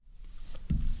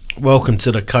Welcome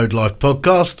to the Code Life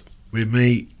podcast with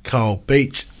me, Carl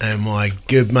Beach, and my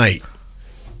good mate.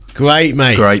 Great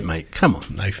mate. Come on.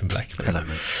 Nathan Blackie. Hello,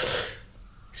 mate.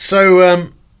 So,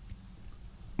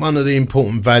 one of the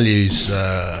important values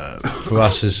for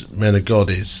us as men of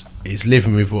God is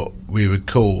living with what we would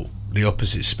call the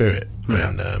opposite spirit. Yeah.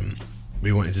 And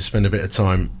we wanted to spend a bit of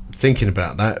time thinking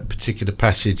about that particular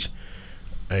passage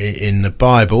in the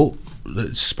Bible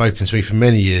that's spoken to me for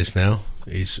many years now.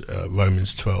 Is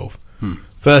Romans 12.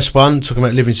 Verse 1, talking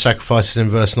about living sacrifices, and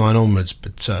verse 9 onwards.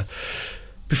 But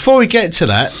before we get to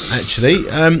that, actually,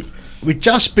 we've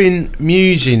just been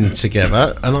musing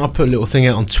together, and I put a little thing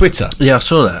out on Twitter. Yeah, I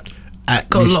saw that. At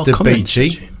Got a lot of Mr. comments,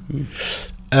 Beachy.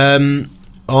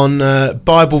 On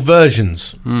Bible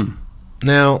versions.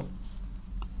 Now,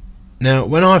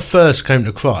 when I first came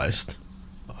to Christ,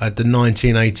 I had the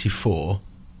 1984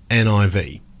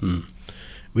 NIV,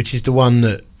 which is the one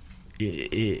that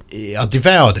I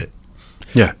devoured it.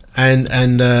 Yeah.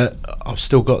 And I've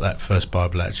still got that first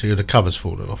Bible, actually. The cover's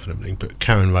fallen off and everything, but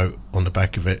Karen wrote on the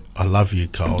back of it, "I love you,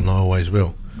 Carl, and I always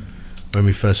will," when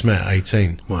we first met at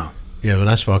 18. Wow. Yeah, well,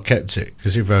 that's why I kept it,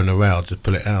 because if you're in a row, I'll just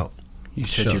pull it out. You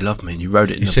said you loved me and you wrote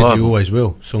it in You the said Bible. you always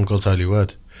will. It's on God's holy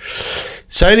word.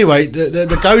 So anyway,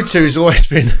 the go-to has always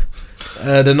been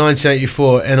the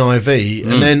 1984 NIV,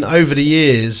 and then over the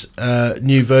years,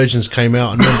 new versions came out.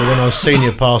 I remember when I was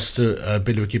senior pastor at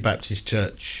Billericay Baptist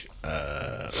Church,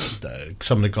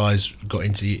 some of the guys got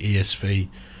into ESV,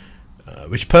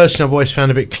 which personally I've always found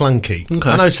a bit clunky. Okay.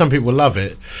 I know some people love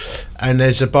it, and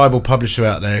there's a Bible publisher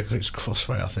out there, it's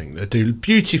Crossway I think, that do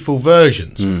beautiful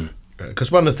versions.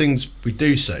 Because one of the things we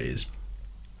do say is,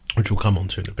 which we'll come on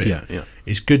to in a bit,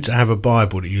 it's good to have a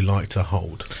Bible that you like to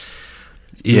hold.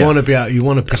 You want to be able, you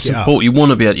want to pick it up. You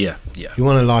want to be able, yeah. You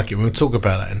want to like it. We'll talk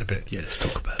about that in a bit. Yeah, let's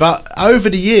talk about it. But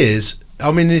over the years,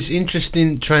 I mean, this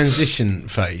interesting transition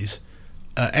phase,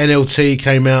 NLT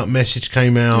came out, Message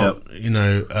came out,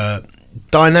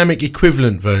 dynamic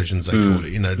equivalent versions, they call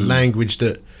it, the language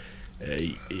that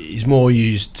is more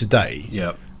used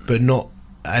today, but not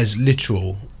as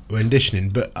literal renditioning.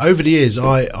 But over the years,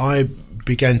 I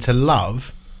began to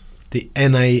love the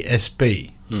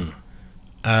NASB,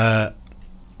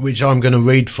 which I'm going to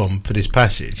read from for this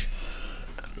passage,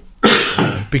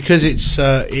 because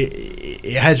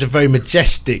it has a very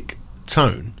majestic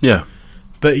tone. Yeah.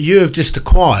 But you have just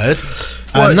acquired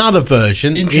another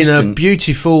version in a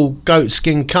beautiful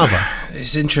goatskin cover.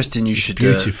 It's interesting you should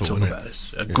beautiful, talk about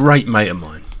this. A great mate of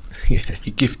mine,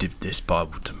 he gifted this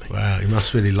Bible to me. Wow, he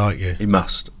must really like you. He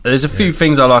must. There's a few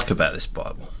things I like about this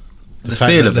Bible. The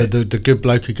feel of it. The good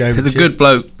bloke who gave it to you. The good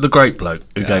bloke, the great bloke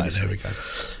who gave it to me. There we go.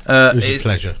 It was a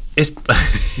pleasure. It's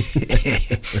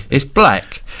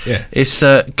black. Yeah. It's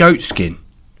goat skin,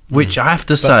 which I have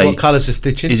to say, what colour's the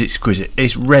stitching? is exquisite.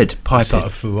 It's red piping. It's like a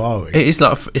Ferrari. It is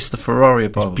like it's the Ferrari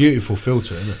of Bible. Beautiful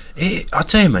filter, isn't it? I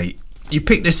tell you, mate, you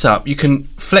pick this up, you can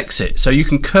flex it, so you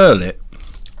can curl it.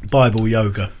 Bible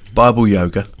yoga.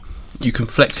 You can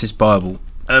flex this Bible.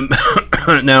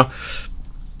 Now,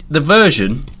 the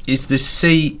version is the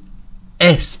CSB,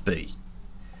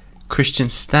 Christian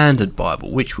Standard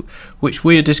Bible, which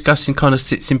we are discussing kind of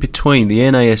sits in between the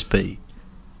NASB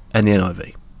and the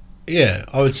NIV. Yeah,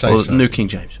 I would say or so. New King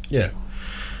James. Yeah.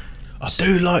 I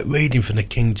do like reading from the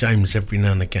King James every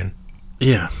now and again.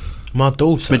 Yeah. My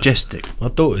daughter... It's majestic. My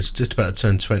daughter's just about to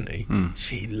turn 20.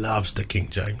 She loves the King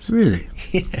James. Really?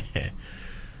 Yeah.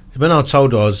 When I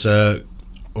told her I was...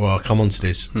 I'll come on to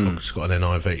this. I've just got an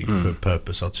NIV for a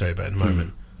purpose I'll tell you about in a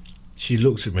moment. She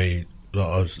looked at me like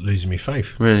I was losing my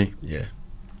faith. Really? Yeah.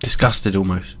 Disgusted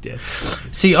almost. Yeah.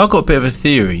 See, I've got a bit of a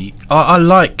theory. I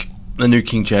like the New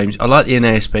King James. I like the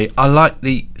NASB. I like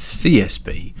the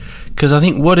CSB because I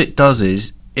think what it does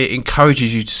is it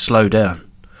encourages you to slow down.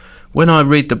 When I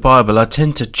read the Bible, I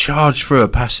tend to charge through a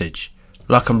passage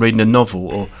like I'm reading a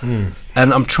novel, and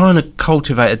I'm trying to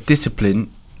cultivate a discipline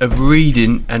of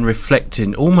reading and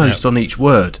reflecting almost on each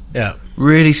word. Yeah.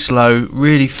 Really slow,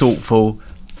 really thoughtful,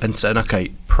 and saying,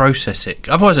 okay, process it.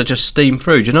 Otherwise, I just steam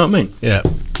through. Do you know what I mean? Yeah.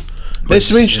 There's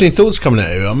some interesting thoughts coming out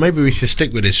here. Maybe we should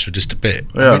stick with this for just a bit.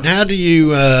 Yeah. I mean, how do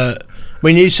you...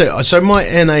 when you say... So my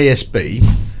NASB,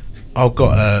 I've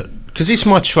got... Because it's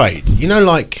my trade. You know,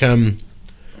 like... a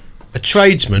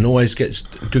tradesman always gets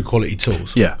good quality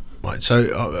tools. Yeah. Right.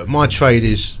 So my trade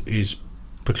is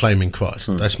proclaiming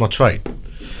Christ. That's my trade.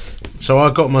 So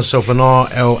I got myself an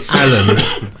R.L. Allen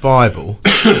Bible,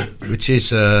 which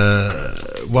is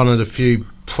one of the few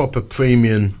proper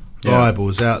premium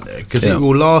Bibles out there, because it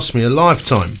will last me a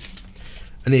lifetime,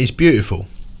 and it is beautiful.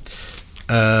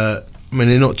 I mean,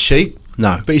 they're not cheap,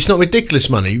 no, but it's not ridiculous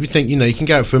money. You think, you can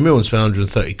go out for a meal and spend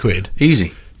 130 quid.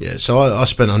 Easy. Yeah, so I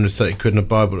spent 130 quid on a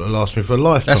Bible that lasts me for a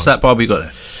lifetime. That's that Bible you got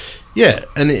there. Yeah,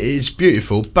 and it's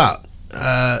beautiful. But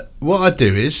what I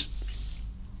do is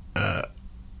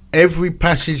every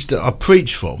passage that I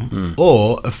preach from,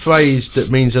 or a phrase that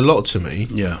means a lot to me,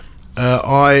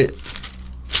 I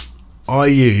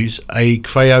use a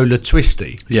Crayola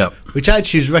Twisty, which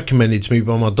actually was recommended to me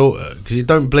by my daughter because it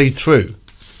don't bleed through.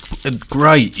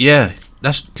 Great, yeah.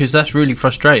 That's because that's really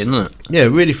frustrating, isn't it? Yeah,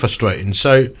 really frustrating.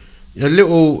 So,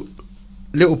 little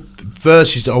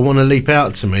verses that I want to leap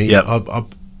out to me.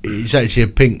 It's actually a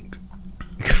pink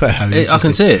Crayola. I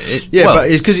can see it. But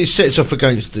it's because it sets off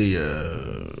against the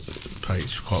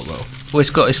page quite well. Well, it's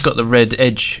got the red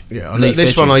edge. Yeah,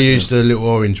 this one I used a little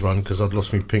orange one because I'd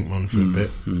lost my pink one for a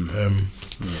bit.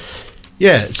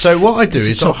 Yeah, so what I do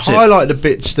is I highlight the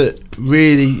bits that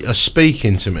really are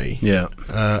speaking to me. Yeah.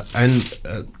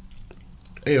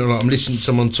 I'm listening to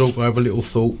someone talk, I have a little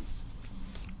thought,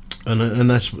 and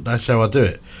that's how I do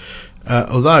it.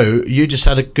 Although you just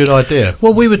had a good idea.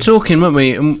 Well, we were talking, weren't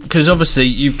we? Because obviously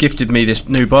you've gifted me this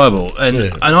new Bible,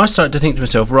 and I started to think to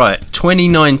myself, right,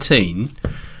 2019,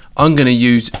 I'm going to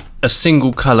use a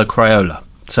single colour Crayola,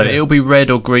 so it'll be red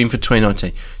or green for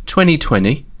 2019.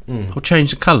 2020, I'll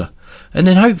change the colour, and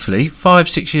then hopefully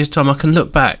 5-6 years time I can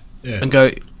look back and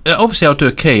go. Obviously, I'll do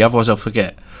a key, otherwise I'll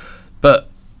forget. But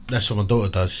that's what my daughter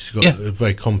does. She's got a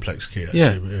very complex key,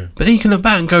 actually. But then you can look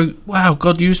back and go, wow,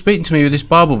 God, you were speaking to me with this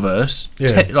Bible verse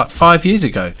like 5 years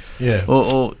ago. Yeah.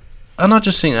 And I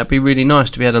just think that'd be really nice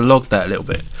to be able to log that a little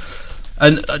bit.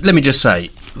 And let me just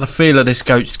say, the feel of this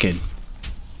goat skin.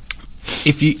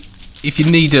 If you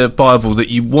need a Bible that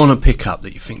you want to pick up,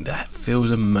 that you think that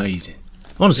feels amazing,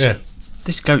 honestly,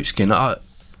 this goat skin,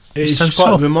 it's so quite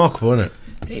soft. Remarkable, isn't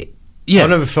it? I've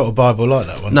never felt a Bible like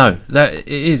that one. No, that it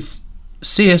is.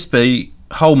 CSB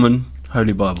Holman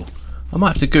Holy Bible. I might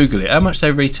have to Google it. How much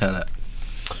they retail at?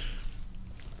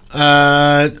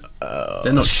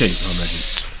 They're not cheap,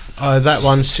 I imagine. That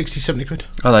one's 60-70 quid.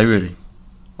 Are they really?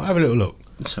 I'll have a little look.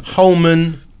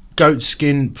 Holman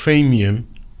Goatskin Premium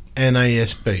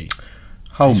NASB.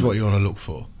 Holman is what you want to look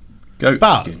for.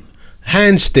 Goatskin.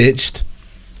 Hand stitched,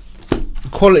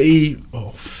 quality.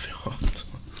 Oh,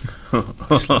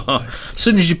 as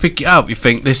soon as you pick it up, you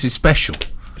think this is special.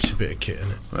 It's a bit of kit,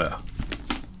 isn't it?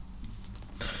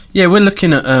 Yeah, we're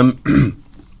looking at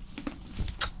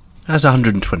that's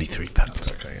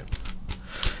 £123. Okay, yeah.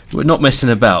 We're not messing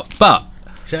about, but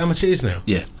is that how much it is now?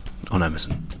 Yeah, on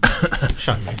Amazon.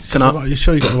 Show me. Are you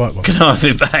sure you got the right one? Can I have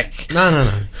it back? No.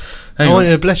 I want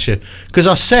you to bless you because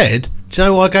I said. Do you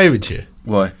know why I gave it to you?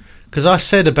 Why? Because I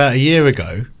said about a year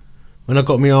ago when I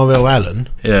got my R.L. Allen.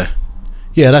 Yeah,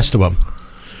 that's the one.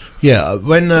 Yeah,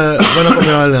 when I got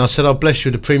my Allen, I said I'll bless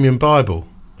you with the premium Bible,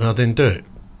 and I didn't do it.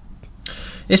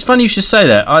 It's funny you should say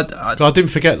that. I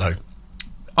didn't forget though.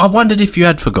 I wondered if you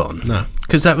had forgotten. No,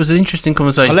 because that was an interesting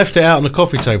conversation. I left it out on the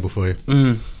coffee table for you.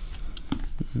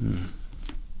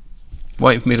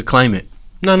 Waiting for me to claim it.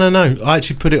 No. I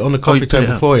actually put it on the coffee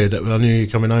table for you. That I knew you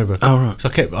were coming over. Oh right.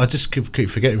 So I just keep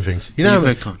forgetting things. You know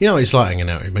what it's like hanging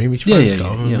out with me. My phone's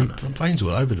gone. My phone's all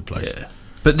over the place. Yeah.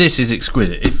 But this is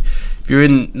exquisite. If you're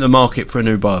in the market for a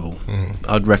new Bible,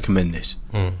 I'd recommend this.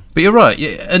 But you're right,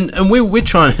 and we're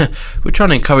trying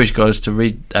to encourage guys to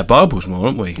read our Bibles more,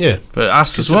 aren't we? Yeah. For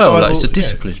us as well, Bible, it's a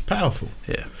discipline. It's powerful.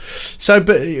 Yeah. So,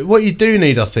 but what you do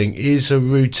need, I think, is a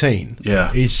routine.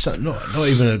 Yeah. It's not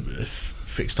even a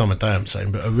fixed time of day, I'm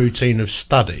saying, but a routine of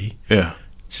study. Yeah.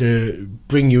 To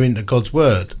bring you into God's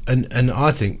Word, and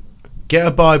I think get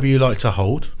a Bible you like to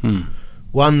hold.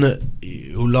 One that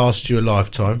will last you a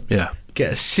lifetime. Yeah.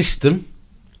 Get a system.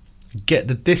 Get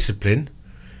the discipline.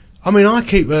 I mean, I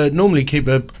normally keep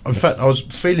a. In fact, I was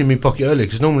feeling my pocket earlier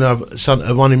because normally I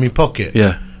have one in my pocket.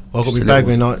 Yeah. I've got my bag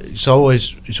with me. It's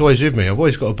always with me. I've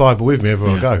always got a Bible with me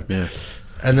everywhere I go. Yeah.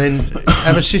 And then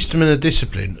have a system and a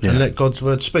discipline and let God's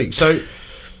Word speak. So,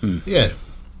 yeah.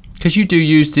 Because you do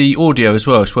use the audio as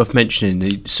well. It's worth mentioning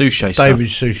the Suchet stuff.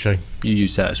 David Suchet. You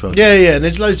use that as well. Yeah. And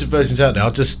there's loads of versions out there.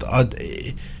 I've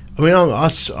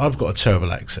got a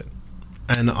terrible accent,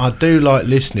 and I do like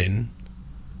listening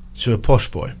to a posh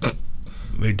boy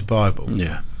read the Bible.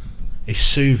 Yeah. It's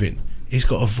soothing. He's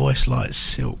got a voice like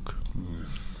silk.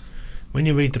 When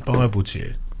you read the Bible to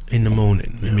you in the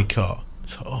morning in my car,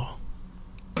 it's like, oh,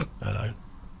 hello.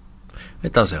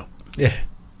 It does help. Yeah.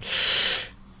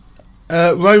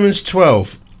 Romans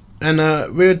 12,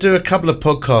 and we'll do a couple of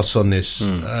podcasts on this,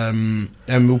 and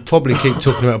we'll probably keep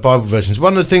talking about Bible versions.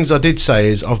 One of the things I did say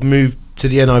is I've moved to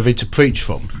the NIV to preach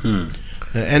from,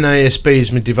 NASB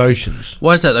is my devotions.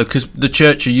 Why is that though? Because the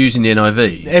church are using the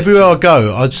NIV. Everywhere I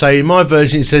go, I'd say in my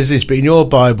version it says this, but in your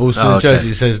Bibles from the church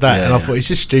it says that, and I thought it's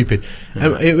just stupid.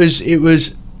 And it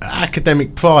was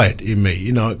academic pride in me,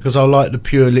 you know, because I like the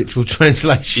pure literal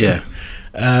translation.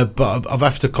 Yeah. But I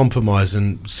have to compromise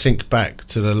and sink back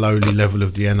to the lowly level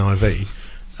of the NIV.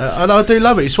 And I do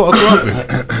love it. It's what I grew up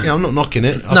with. I'm not knocking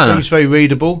it. I think it's very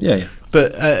readable. Yeah.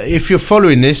 But if you're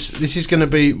following this is going to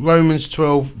be Romans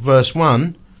 12 verse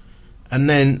 1 and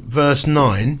then verse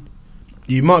 9.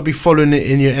 You might be following it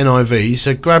in your NIV.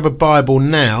 So grab a Bible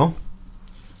now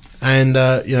and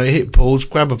hit pause,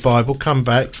 grab a Bible, come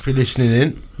back if you're listening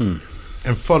in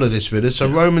and follow this with us. So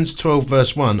Romans 12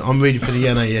 verse 1. I'm reading for the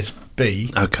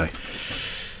NASB. Okay.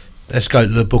 Let's go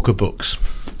to the book of books.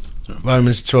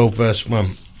 Romans 12 verse 1.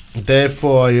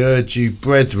 Therefore I urge you,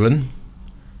 brethren,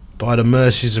 by the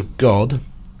mercies of God,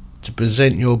 to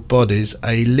present your bodies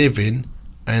a living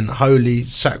and holy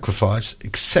sacrifice,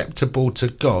 acceptable to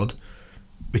God,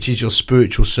 which is your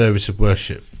spiritual service of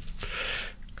worship.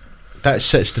 That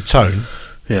sets the tone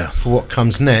for what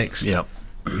comes next. Yeah.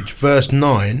 Which verse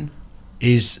 9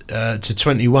 is to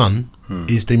 21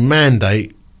 is the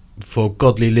mandate for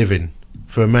godly living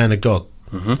for a man of God.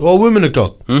 Or a woman of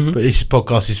God, but this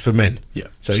podcast is for men. Yeah.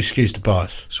 So excuse the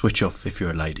bias. Switch off if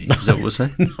you're a lady. Is that what we're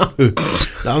saying? No.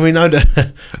 I mean,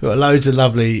 we've got loads of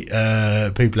lovely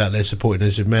people out there supporting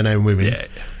us, men and women. Yeah.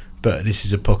 But this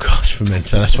is a podcast for men,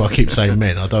 so that's why I keep saying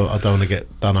men. I don't want to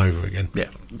get done over again. Yeah.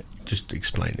 Just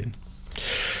explaining.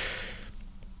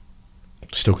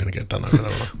 Still going to get done over.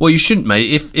 Don't I? Well, you shouldn't,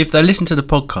 mate. If they listen to the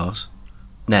podcast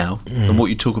now and what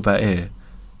you talk about here.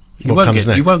 You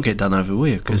won't get done over, will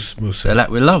you? Because they're lack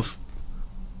with love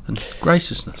and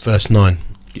graciousness. Verse 9.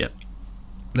 Yep.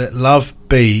 Let love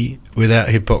be without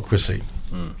hypocrisy.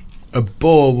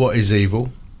 Abhor what is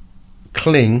evil.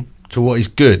 Cling to what is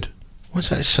good. What's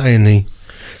that saying?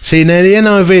 See, now the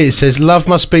NIV it says, love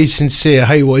must be sincere,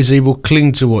 hate what is evil,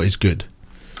 cling to what is good.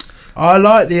 I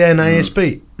like the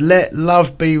NASB. Let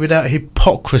love be without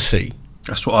hypocrisy.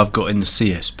 That's what I've got in the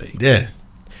CSB. Yeah.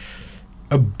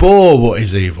 Abhor what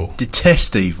is evil.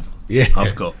 Detest evil. Yeah.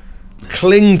 I've got.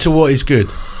 Cling to what is good.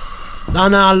 No,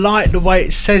 I like the way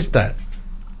it says that.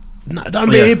 No, don't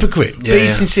be a hypocrite. Be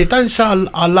sincere. Don't say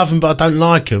I love them but I don't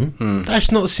like them. That's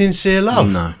not sincere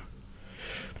love. No.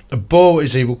 Abhor what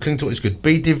is evil, cling to what is good.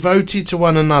 Be devoted to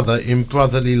one another in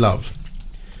brotherly love.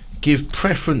 Give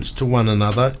preference to one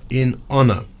another in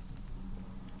honour.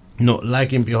 Not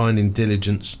lagging behind in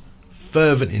diligence,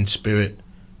 fervent in spirit,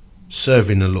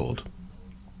 serving the Lord.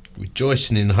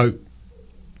 Rejoicing in hope,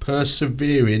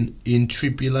 persevering in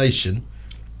tribulation,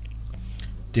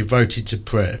 devoted to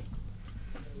prayer,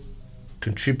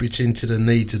 contributing to the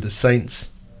needs of the saints,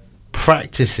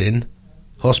 practicing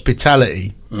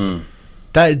hospitality.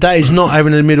 That is not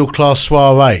having a middle class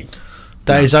soiree.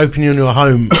 That is opening your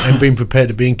home and being prepared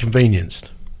to be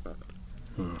inconvenienced.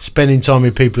 Spending time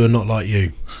with people who are not like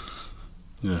you.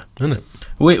 Yeah. Isn't it?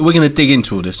 We're going to dig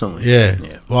into all this, aren't we? Yeah.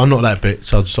 Well, I'm not that bit,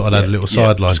 so I just thought I'd add a little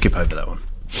sideline. Skip over that one.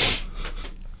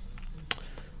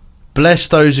 Bless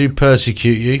those who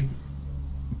persecute you.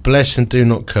 Bless and do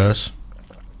not curse.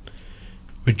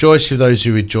 Rejoice with those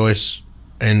who rejoice,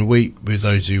 and weep with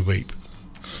those who weep.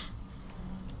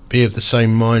 Be of the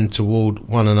same mind toward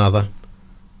one another.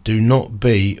 Do not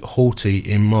be haughty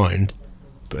in mind,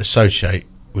 but associate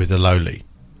with the lowly.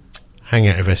 Hang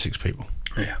out with Essex people.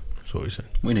 Yeah. That's what we said.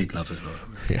 We need love as well.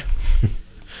 Yeah.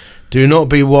 Do not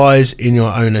be wise in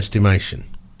your own estimation.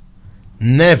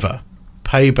 Never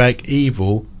pay back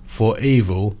evil for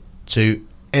evil to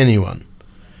anyone.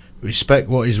 Respect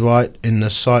what is right in the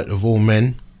sight of all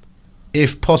men.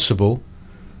 If possible,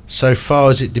 so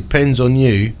far as it depends on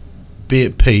you, be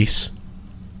at peace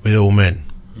with all men.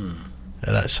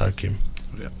 Let that soak in.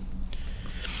 Yeah.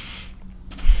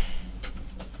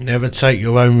 Never take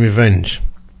your own revenge,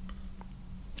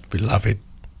 beloved,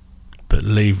 but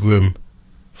leave room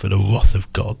for the wrath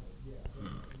of God.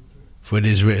 For it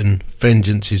is written,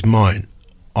 vengeance is mine,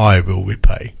 I will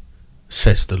repay,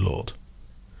 says the Lord.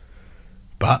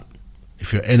 But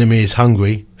if your enemy is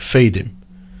hungry, feed him,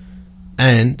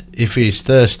 and if he is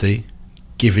thirsty,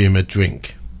 give him a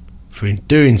drink. For in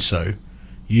doing so,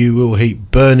 you will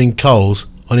heap burning coals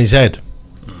on his head.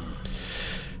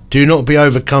 Do not be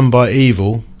overcome by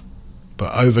evil,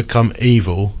 but overcome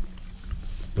evil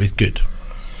with good.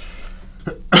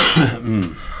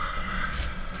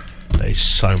 There's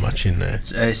so much in there.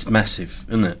 It's massive,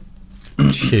 isn't it?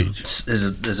 It's huge.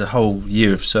 There's a whole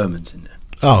year of sermons in there.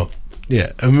 Oh,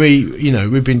 yeah. And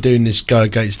we've been doing this Go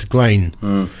Against the Grain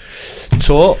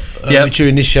tour, which you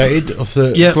initiated off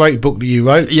the great book that you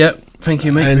wrote. Yeah, thank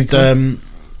you, mate. And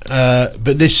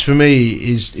but this for me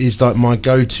is like my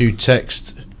go-to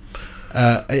text.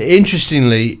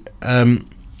 Interestingly,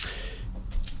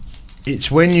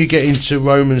 it's when you get into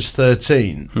Romans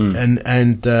 13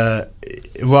 and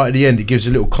right at the end it gives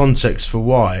a little context for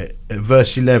why. At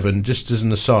verse 11, just as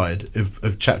an aside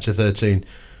of chapter 13,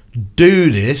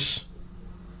 do this.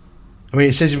 I mean,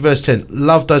 it says in verse 10,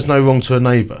 love does no wrong to a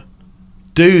neighbour.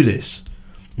 Do this,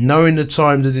 knowing the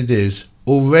time that it is,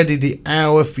 already the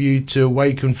hour for you to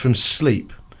awaken from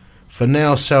sleep. For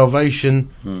now salvation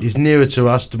is nearer to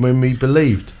us than when we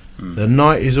believed. The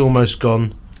night is almost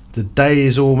gone, the day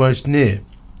is almost near.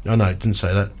 Oh no, it didn't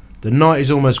say that. The night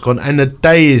is almost gone and the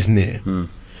day is near.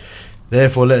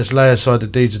 Therefore let us lay aside the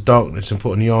deeds of darkness and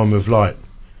put on the armour of light.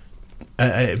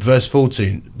 Verse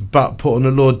 14, but put on the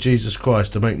Lord Jesus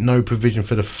Christ, to make no provision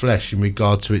for the flesh in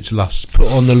regard to its lusts.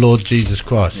 Put on the Lord Jesus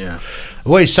Christ. Yeah.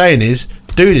 What he's saying is,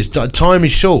 do this. Time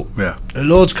is short. Yeah. The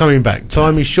Lord's coming back.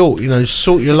 Time is short.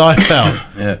 Sort your life out.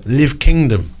 Yeah. Live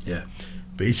kingdom. Yeah.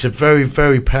 But it's a very,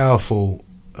 very powerful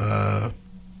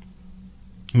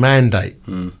mandate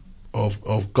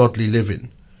of godly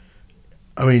living.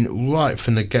 I mean, right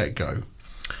from the get-go,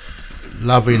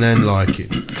 loving and liking,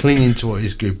 clinging to what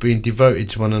is good, being devoted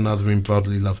to one another in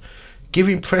brotherly love,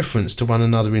 giving preference to one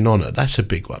another in honour. That's a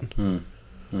big one.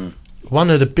 One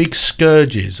of the big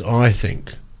scourges, I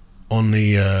think, on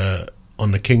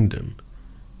the kingdom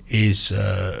is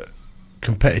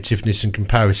competitiveness and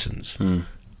comparisons,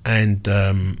 and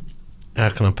how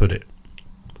can I put it?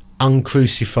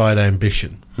 Uncrucified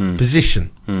ambition,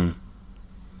 position.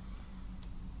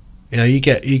 You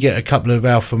get a couple of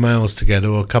alpha males together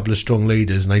or a couple of strong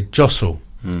leaders, and they jostle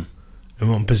and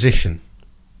want position.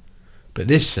 But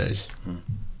this says,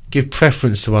 give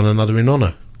preference to one another in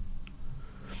honour.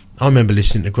 I remember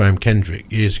listening to Graham Kendrick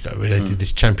years ago, where they did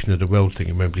this Champion of the World thing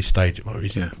in Wembley Stadium,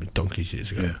 donkeys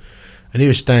years ago. And he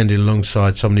was standing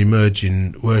alongside some of the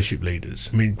emerging worship leaders.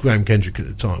 I mean, Graham Kendrick at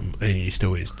the time, and he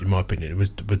still is, in my opinion, was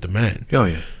the man. Oh,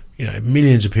 yeah.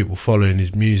 Millions of people following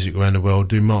his music around the world,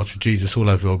 doing March for Jesus all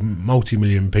over the world,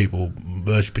 multi-million people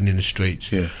worshipping in the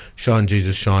streets. Yeah. Shine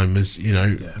Jesus Shine was,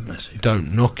 massive.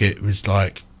 Don't knock it, was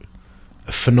like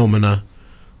a phenomena.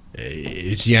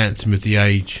 It's the anthem of the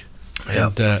age.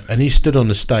 And he stood on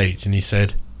the stage and he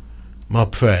said, my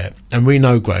prayer, and we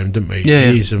know Graham, don't we? Yeah,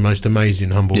 he's the most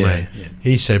amazing, humble man. Yeah.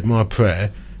 He said, my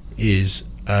prayer is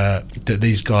that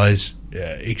these guys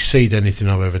exceed anything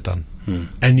I've ever done.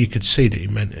 And you could see that he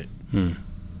meant it.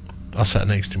 I sat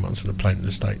next to him once on a plane in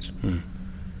the States.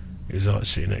 He was like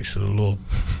sitting next to the Lord.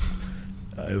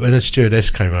 When a stewardess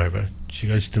came over, she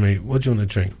goes to me, what do you want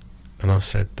to drink? And I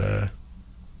said, so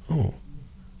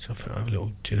I think I have a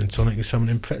little gin and tonic and some of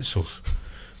them pretzels.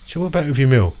 She said, what about with your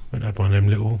meal? I went, I had one of them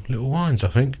little wines, I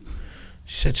think.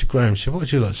 She said to Graham, she said, what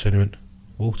would you like, sir? And he went,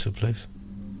 water, please.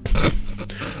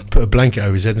 Put a blanket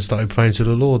over his head and started praying to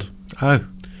the Lord. Oh.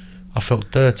 I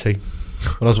felt dirty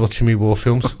when I was watching me war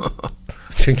films,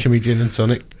 drinking me gin and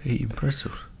tonic, eating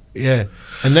pretzels. Yeah,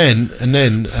 and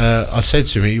then I said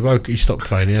to him, he stopped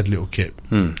praying, he had a little kip,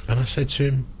 and I said to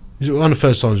him, it was one of the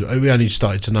first times we only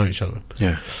started to know each other.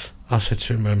 Yeah, I said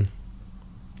to him,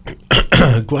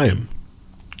 Graham,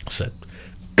 I said,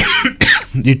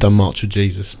 you've done March with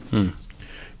Jesus.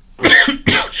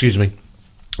 Excuse me,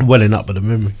 I'm welling up with the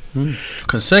memory.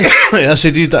 Can see. I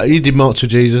said, you did March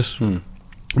with Jesus.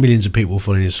 Millions of people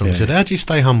following your song. I said, how do you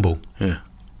stay humble? Yeah. You know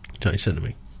what he said to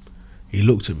me? He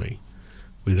looked at me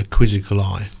with a quizzical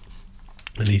eye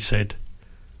and he said,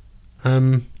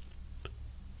 do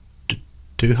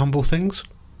humble things?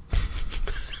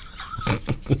 I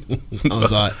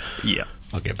was like, yeah,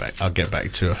 I'll get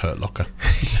back to a Hurt Locker.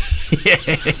 Yeah.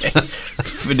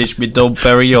 Finish me Dom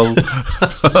Perignon.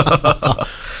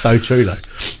 So true though.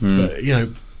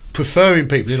 But, preferring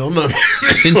people in honour.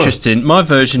 It's interesting. My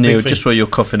version here, just while you're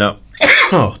coughing up.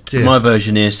 Oh dear. My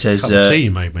version here says, cup of tea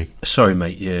you made me. Sorry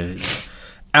mate, yeah.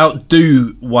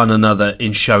 Outdo one another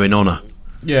in showing honour.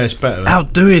 Yeah, it's better.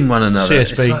 Outdoing one another.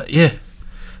 CSB. Like, yeah.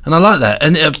 And I like that.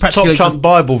 And Top Trump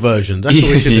Bible version. That's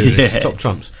what we should do. Yeah. Top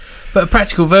Trumps. But a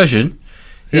practical version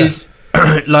is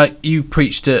like you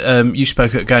preached at, you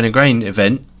spoke at Going to Grain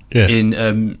event in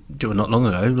not long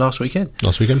ago, last weekend.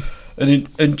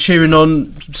 And cheering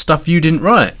on stuff you didn't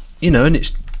write, and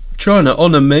it's trying to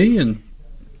honour me and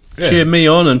cheer me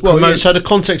on and promote. So the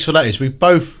context for that is we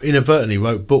both inadvertently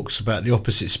wrote books about the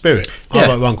opposite spirit. I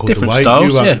wrote one called different The Way.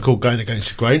 styles, You wrote one called Going Against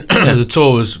the Grain. The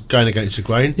tour was Going Against the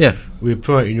Grain. Yeah, we were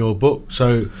promoting your book,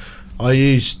 so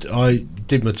I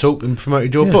did my talk and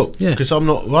promoted your book because I'm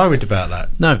not worried about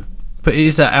that. No, but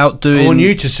is that outdoing? I want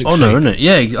you to succeed, honour, isn't it?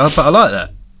 Yeah, but I like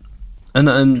that.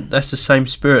 And that's the same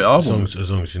spirit I want.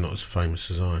 As long as you're not as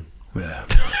famous as I am. Yeah.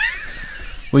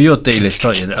 Well, you're D-list,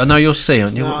 aren't you? I know you're C,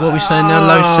 aren't you? What are we saying now?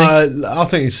 Low C? I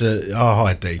think it's a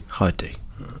high D. High D.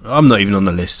 I'm not even on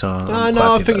the list. So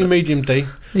No, I think you're medium D.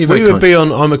 You're We very would be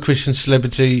on I'm a Christian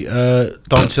Celebrity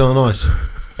Dancing on Ice.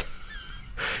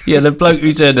 Yeah, the bloke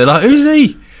who's there, they're like, who's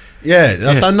he? Yeah,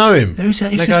 I don't know him. Who's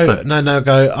that? Who's They this go, bloke? no,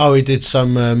 go, oh, he did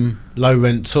some low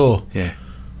rent tour. Yeah.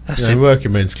 That's You know, it.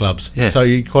 working men's clubs. Yeah. So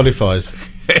he qualifies.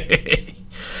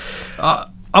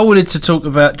 I wanted to talk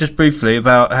about, just briefly,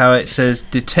 about how it says,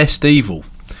 detest evil,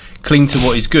 cling to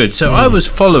what is good. So I was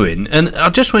following, and I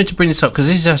just wanted to bring this up because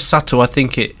this is how subtle I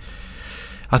think it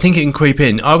can creep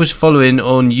in. I was following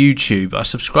on YouTube. I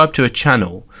subscribed to a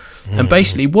channel, and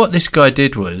basically what this guy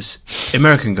did was,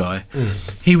 American guy,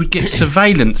 he would get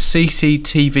surveillance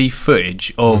CCTV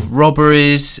footage of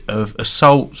robberies, of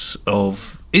assaults,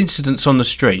 of incidents on the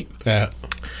street, Yeah.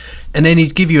 and then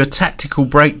he'd give you a tactical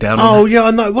breakdown. Oh, yeah,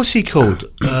 I know. What's he called?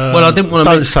 Well, I didn't want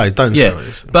to. Don't Yeah,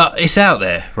 say. but it's out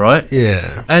there, right?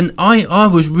 Yeah. And I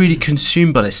was really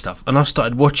consumed by this stuff, and I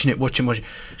started watching.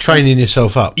 Training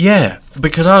yourself up. Yeah,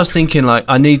 because I was thinking, like,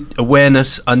 I need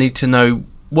awareness. I need to know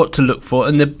what to look for,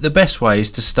 and the best way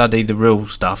is to study the real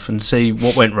stuff and see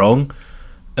what went wrong,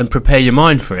 and prepare your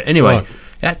mind for it. Anyway, Right.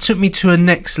 that took me to a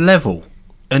next level,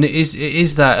 and it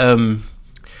is that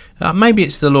maybe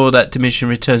it's the law of that diminishing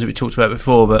returns that we talked about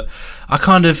before, but I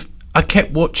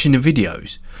kept watching the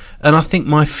videos, and I think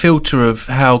my filter of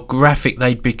how graphic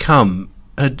they'd become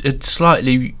had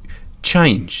slightly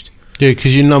changed. Yeah,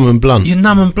 because you're numb and blunt. You're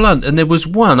numb and blunt, and there was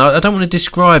one, I don't want to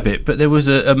describe it, but there was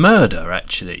a murder,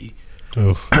 actually.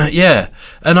 Oh. Yeah,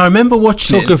 and I remember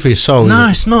watching It's not good for your soul, No, is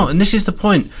it? it's not, and this is the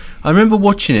point. I remember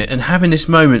watching it and having this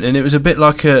moment, and it was a bit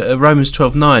like a Romans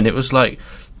 12:9. It was like,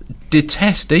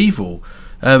 detest evil.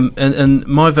 And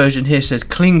my version here says,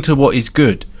 cling to what is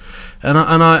good. And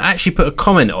I actually put a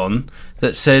comment on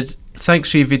that said,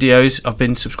 thanks for your videos. I've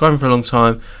been subscribing for a long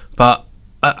time, but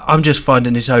I'm just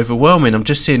finding this overwhelming. I'm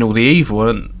just seeing all the evil,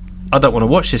 and I don't want to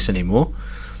watch this anymore.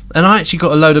 And I actually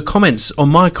got a load of comments on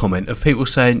my comment of people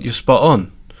saying, you're spot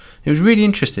on. It was really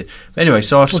interesting. But anyway,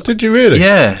 so Well, did you really?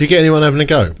 Yeah. Did you get anyone having a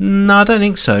go? No, I don't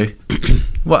think so.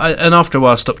 And after a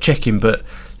while I stopped checking, but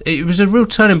it was a real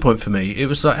turning point for me. It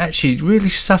was like actually a really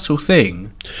subtle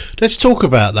thing. Let's talk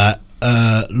about that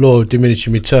law of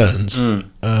diminishing returns.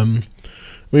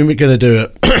 We're going to do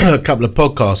a couple of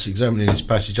podcasts examining this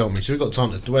passage, aren't we? So we've got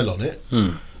time to dwell on it.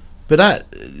 But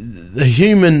the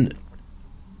human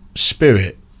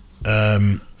spirit,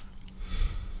 well,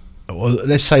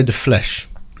 let's say the flesh,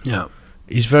 Yeah.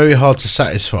 is very hard to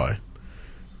satisfy.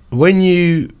 When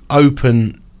you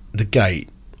open the gate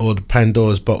or the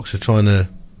Pandora's box of trying to,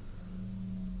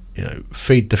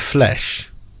 feed the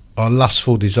flesh our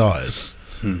lustful desires,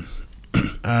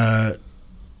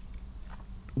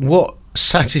 what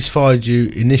satisfied you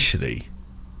initially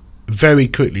very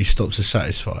quickly stops to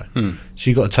satisfy. So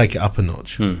you've got to take it up a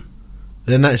notch.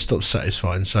 Then that stops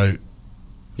satisfying, so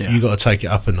Yeah. you've got to take it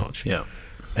up a notch. Yeah.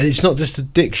 And it's not just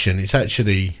addiction, it's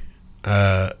actually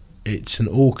it's an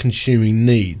all-consuming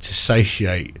need to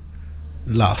satiate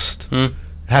lust. It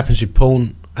happens with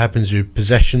porn, happens with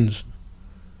possessions,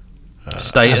 happens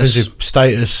Status, with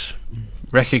status.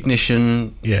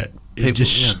 recognition. Yeah, it People-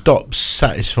 just yeah. stops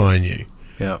satisfying you.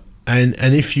 Yeah. And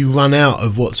if you run out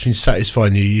of what's been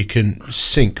satisfying you, you can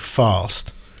sink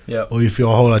fast. Yeah. Or if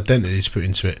your whole identity is put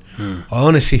into it. I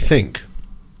honestly think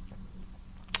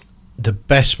the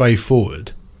best way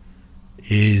forward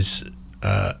is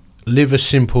live a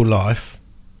simple life,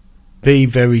 be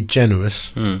very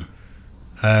generous,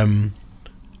 and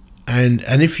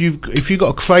if you've got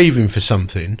a craving for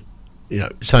something,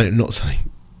 something, not something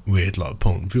weird like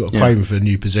porn. If you've got a craving for a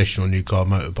new possession or a new car,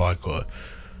 motorbike, or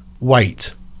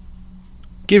wait,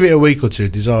 give it a week or two,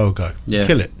 desire will go. Yeah.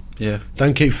 Kill it. Yeah.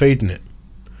 Don't keep feeding it.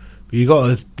 But you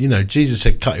got to, Jesus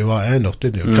said, cut your right hand off,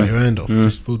 didn't he? Cut your hand off.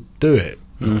 Just we'll do it,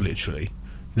 not literally.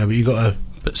 But you got to,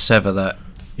 But sever that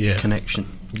yeah, connection.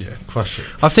 yeah, crush it.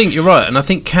 I think you're right, and I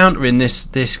think countering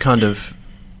this kind of,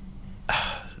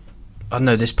 I don't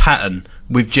know, this pattern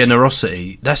with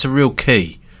generosity, that's a real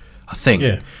key, I think.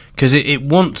 Yeah. Because it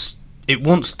wants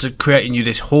to create in you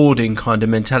this hoarding kind of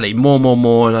mentality,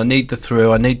 more, and I need the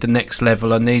thrill, I need the next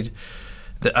level, I need,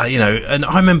 and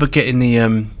I remember getting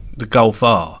the Golf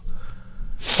R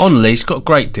on lease, got a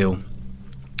great deal,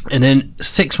 and then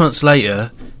 6 months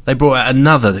later they brought out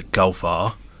another Golf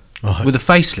R Right. with a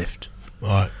facelift.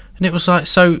 Right. And it was like,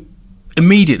 so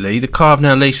immediately the car I've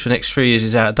now leased for the next 3 years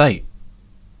is out of date.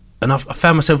 And I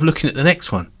found myself looking at the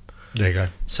next one, There you go.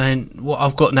 saying, what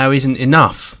I've got now isn't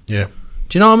enough. Yeah.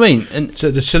 Do you know what I mean? And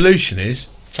So the solution is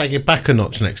take it back a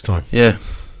notch next time. yeah.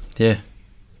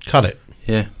 Cut it.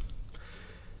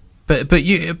 But But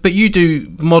you do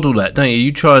model that, don't you?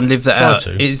 You try and live that Try out.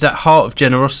 to. It's that heart of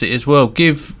generosity as well.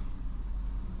 Give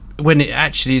when it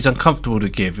actually is uncomfortable to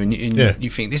give, and you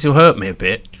think this will hurt me a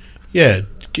bit. Yeah,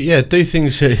 do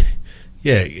things.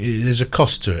 There's a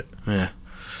cost to it. Yeah.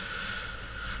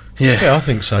 Yeah, I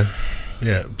think so.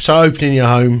 Yeah, so opening your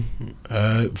home,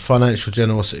 financial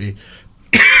generosity,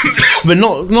 but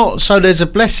not so there's a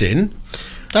blessing.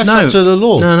 That's up to the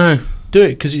Lord. No. Do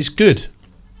it because it's good.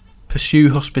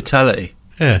 Pursue hospitality.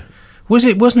 Yeah.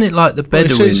 Wasn't it like the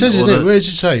Bedouin? It says it. Where does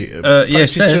it say?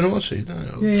 Yes, practice generosity.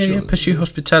 No, yeah. Pursue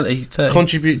hospitality. 30.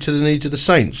 Contribute to the needs of the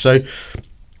saints. So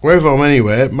wherever I'm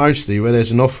anywhere, mostly where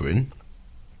there's an offering,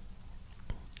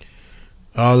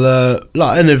 I'll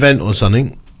like an event or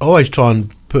something. I always try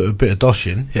and put a bit of dosh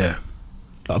in. Yeah.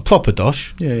 Like a proper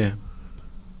dosh. Yeah.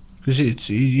 Because it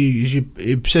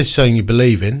says something you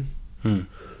believe in.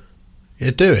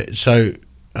 Yeah, do it. So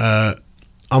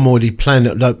I'm already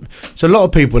planning. So a lot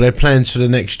of people, their plans for the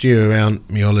next year around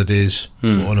my holidays,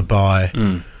 what I want to buy.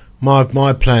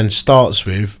 My plan starts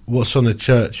with what's on the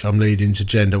church I'm leading's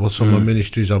agenda, what's on my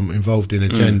ministries I'm involved in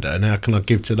agenda, and how can I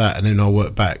give to that, and then I'll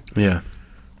work back. Yeah.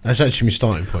 That's actually my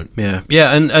starting point.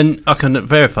 Yeah, and I can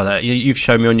verify that. You've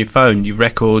shown me on your phone, you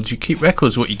keep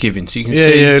records of what you're giving, so you can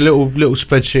see. Yeah, a little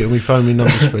spreadsheet on my phone, my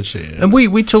number spreadsheet. Yeah. And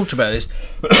we talked about this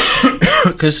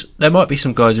because there might be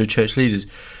some guys who are church leaders.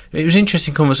 It was an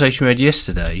interesting conversation we had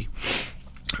yesterday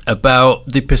about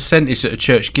the percentage that a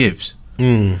church gives.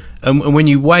 And when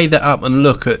you weigh that up and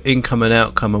look at income and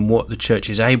outcome and what the church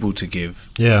is able to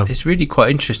give, it's really quite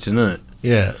interesting, isn't it?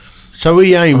 Yeah. So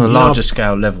we aim on a larger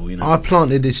scale level, you know. I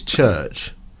planted this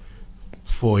church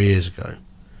 4 years ago,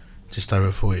 just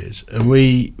over 4 years, and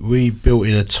we built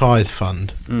in a tithe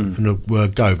fund from the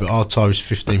word go, but our tithe is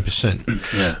 15%.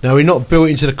 Yeah. Now we're not built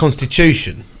into the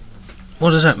constitution.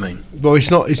 What does that mean? Well,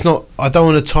 it's not. I don't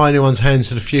want to tie anyone's hands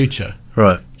to the future.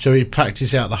 Right. So we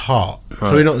practice out the heart. Right.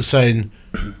 So we're not saying,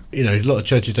 a lot of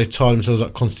churches, they tie themselves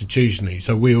up constitutionally.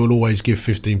 So we will always give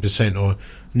 15%, or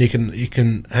you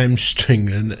can hamstring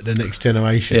the next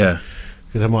generation. Yeah.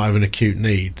 Because they might have an acute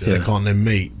need that they can't then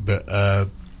meet. But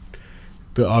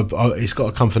it's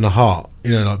got to come from the heart.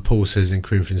 Like Paul says in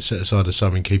Corinthians, set aside a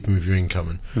sum in keeping with your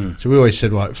income. So we always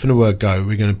said, right, from the word go,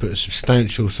 we're going to put a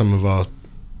substantial sum of our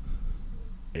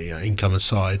income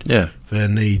aside for the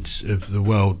needs of the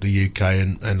world, the UK,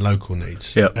 and local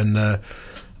needs. Yep.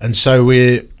 And so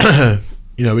we're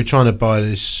we're trying to buy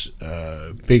this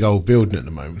big old building at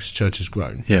the moment because the church has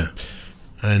grown. Yeah.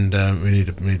 And we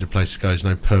need a place to go. There's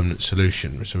no permanent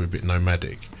solution, so we're a bit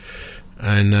nomadic.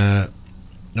 And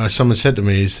someone said to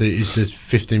me, "Is the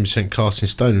 15% cast in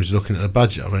stone?" Who was looking at the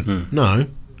budget. I went, No,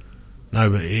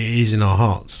 but it is in our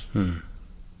hearts. We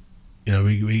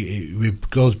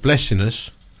God's blessing us,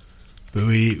 but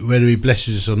whether He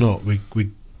blesses us or not, we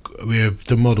have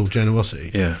the model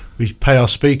generosity. Yeah. We pay our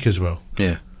speakers well.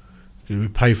 Yeah. We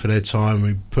pay for their time.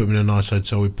 We put them in a nice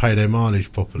hotel. We pay their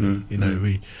mileage properly.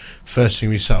 We first thing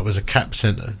we set up was a CAP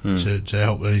centre to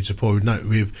help the needs of poor.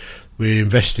 We're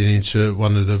investing into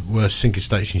one of the worst sinking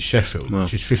states in Sheffield,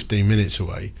 which is 15 minutes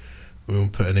away. We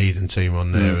want to put an Eden team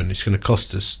on there, and it's going to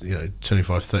cost us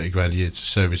 25-30 grand a year to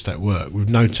service that work with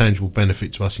no tangible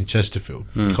benefit to us in Chesterfield,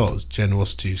 because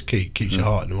generosity is key. Keeps your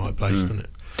heart in the right place, doesn't it?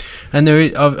 And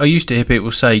I used to hear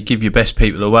people say, give your best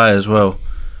people away as well.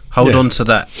 Hold on to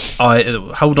that.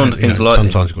 Hold on to things like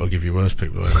sometimes you've got to give your worst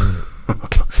people away, haven't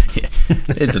you? Yeah,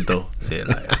 here's a door. See you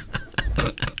later.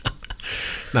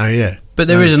 No, yeah. But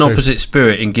there is an opposite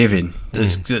spirit in giving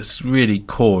that's really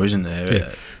core, isn't there?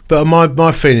 Yeah. But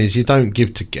my feeling is you don't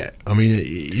give to get. I mean,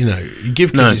 you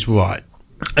give because it's right.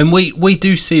 And we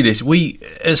do see this. We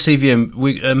at CVM,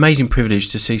 amazing privilege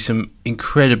to see some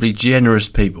incredibly generous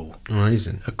people.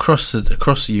 Amazing. Across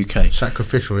the UK.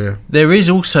 Sacrificial, yeah. There is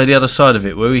also the other side of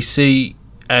it where we see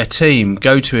our team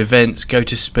go to events, go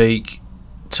to speak,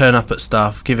 turn up at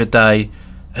stuff, give a day,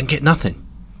 and get nothing.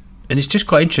 And it's just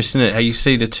quite interesting, isn't it, how you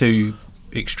see the two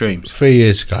extremes. 3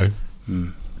 years ago,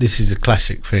 this is a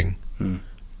classic thing,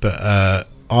 but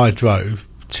I drove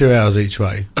 2 hours each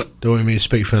way. They wanted me to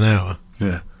speak for an hour.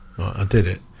 Yeah. Right, I did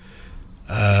it.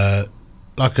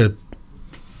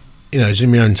 It's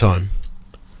in my own time.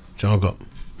 So I got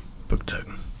book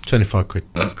token. 25 quid.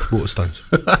 Waterstones.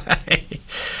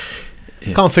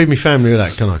 Can't feed my family with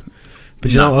that, can I?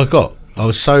 But you know what I got? I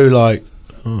was so like,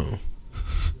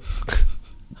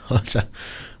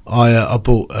 I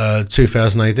bought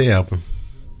 2000 AD album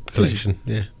collection.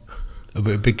 Yeah, a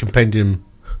big compendium.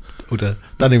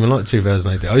 Don't even like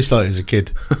 2000 AD. I used to like it as a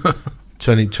kid.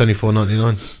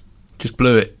 24.99. Just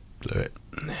blew it.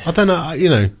 I don't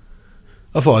know.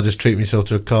 I thought I'd just treat myself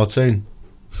to a cartoon.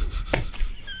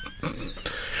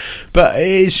 But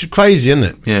it's crazy, isn't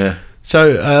it? Yeah.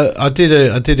 So I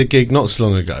did a gig not so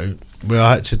long ago where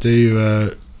I had to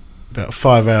do about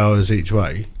 5 hours each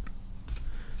way,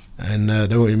 and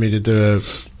they wanted me to do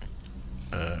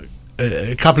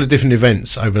a couple of different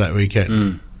events over that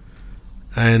weekend,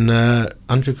 and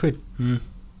 £100.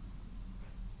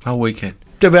 Whole weekend.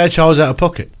 Yeah, but actually I was out of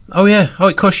pocket. Oh yeah. Oh,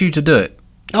 it cost you to do it.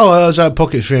 Oh, I was out of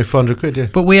pocket £300. Yeah.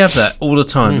 But we have that all the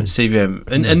time at CVM,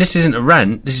 and this isn't a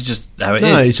rant. This is just how it is.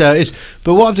 No, it's how it is.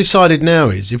 But what I've decided now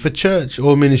is, if a church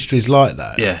or ministry is like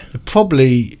that, they've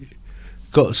probably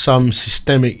got some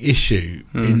systemic issue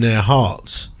in their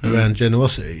hearts around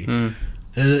generosity, and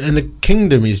the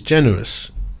kingdom is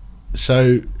generous.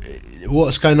 So,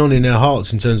 what's going on in their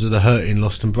hearts in terms of the hurting,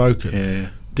 lost, and broken? Yeah.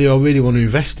 Do I really want to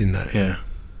invest in that? Yeah.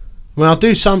 Well, I'll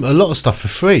do a lot of stuff for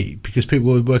free because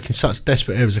people are working such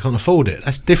desperate areas they can't afford it.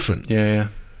 That's different. Yeah.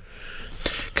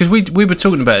 Because we were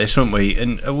talking about this, weren't we?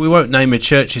 And we won't name the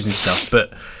churches and stuff,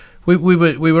 but we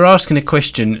were asking a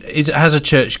question: has a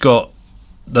church got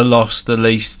the lost, the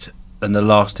least, and the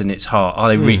last in its heart? Are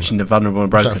they reaching the vulnerable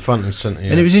and broken? It's front and centre.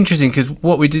 Yeah. And it was interesting because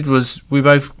what we did was we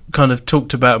both kind of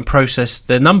talked about and processed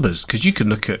their numbers, because you can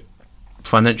look at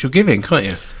financial giving, can't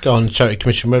you? Go on the Charity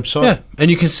Commission website. Yeah,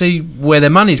 and you can see where their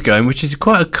money's going, which is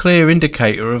quite a clear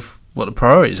indicator of what the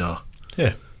priorities are.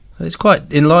 Yeah. It's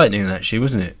quite enlightening, actually,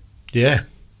 wasn't it? Yeah.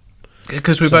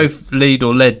 Because we both lead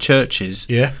or led churches.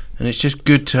 Yeah. And it's just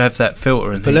good to have that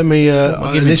filter. And but let me,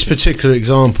 in this particular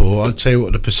example, I'll tell you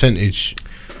what the percentage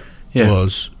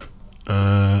was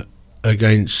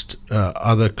against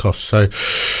other costs. So,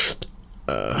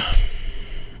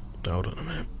 hold on a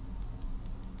minute.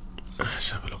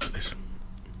 Let's have a look at this.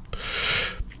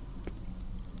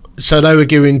 So they were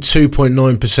giving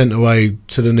 2.9% away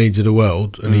to the needs of the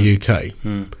world in the UK,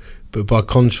 but by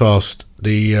contrast,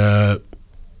 the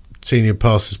senior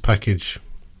pastors package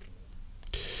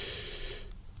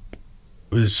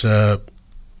was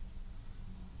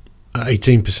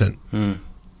 18%.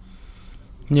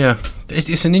 Yeah,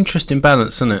 it's an interesting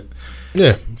balance, isn't it?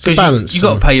 Yeah, it's a balance. You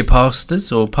got to pay your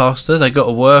pastors or pastor. They got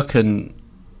to work and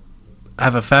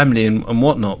have a family and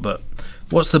whatnot, but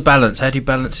what's the balance? How do you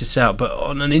balance this out? But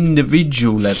on an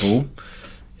individual level,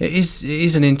 it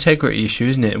is an integrity issue,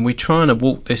 isn't it? And we're trying to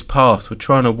walk this path. We're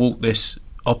trying to walk this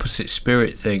opposite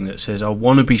spirit thing that says, I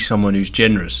want to be someone who's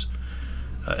generous.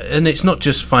 And it's not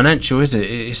just financial, is it?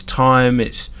 It's time,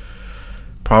 it's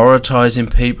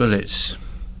prioritising people, there's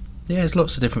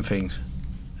lots of different things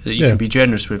that you can be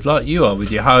generous with, like you are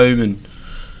with your home. And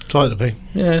try to be.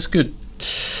 Yeah, it's good.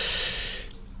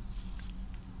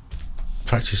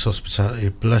 Practice hospitality,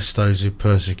 bless those who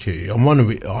persecute you.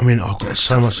 I've got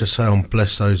so much to say on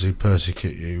bless those who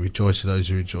persecute you, rejoice with those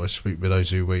who rejoice, weep with those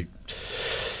who weep.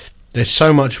 There's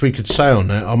so much we could say on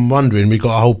that. I'm wondering, we've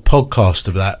got a whole podcast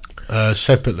of that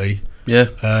separately. Yeah.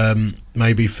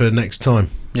 Maybe for next time.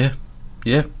 Yeah.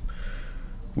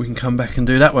 We can come back and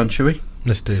do that one, shall we?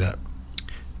 Let's do that.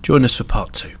 Join us for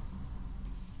part 2.